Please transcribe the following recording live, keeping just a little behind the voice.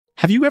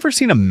Have you ever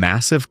seen a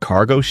massive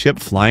cargo ship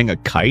flying a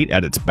kite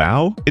at its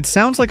bow? It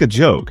sounds like a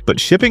joke, but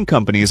shipping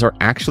companies are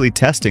actually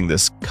testing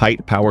this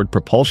kite-powered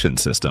propulsion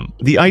system.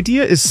 The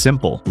idea is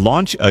simple.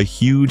 Launch a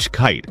huge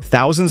kite,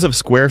 thousands of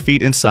square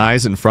feet in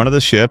size, in front of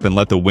the ship and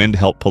let the wind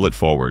help pull it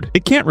forward.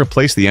 It can't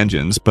replace the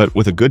engines, but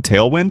with a good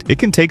tailwind, it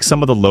can take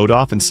some of the load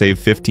off and save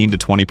 15 to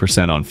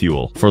 20% on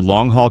fuel. For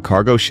long-haul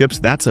cargo ships,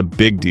 that's a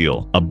big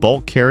deal. A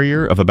bulk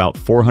carrier of about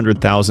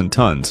 400,000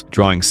 tons,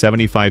 drawing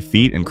 75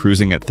 feet and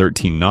cruising at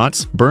 13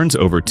 knots, burns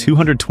over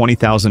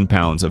 220,000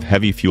 pounds of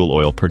heavy fuel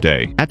oil per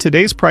day. At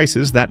today's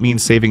prices, that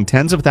means saving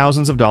tens of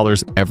thousands of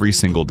dollars every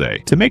single day.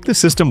 To make the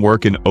system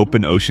work in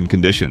open ocean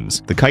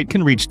conditions, the kite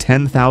can reach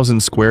 10,000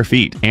 square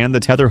feet, and the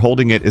tether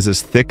holding it is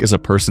as thick as a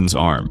person's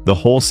arm. The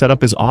whole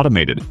setup is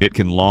automated. It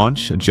can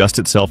launch, adjust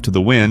itself to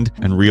the wind,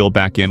 and reel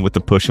back in with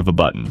the push of a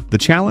button. The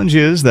challenge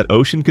is that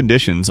ocean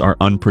conditions are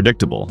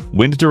unpredictable.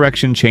 Wind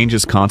direction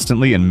changes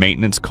constantly and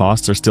maintenance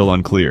costs are still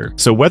unclear.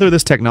 So whether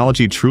this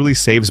technology truly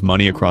saves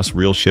money across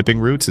real shipping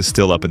routes is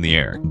still up in the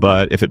air.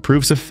 But if it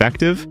proves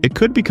effective, it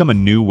could become a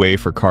new way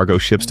for cargo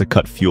ships to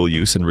cut fuel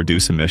use and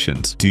reduce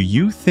emissions. Do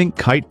you think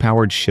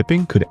kite-powered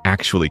shipping could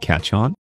actually catch on?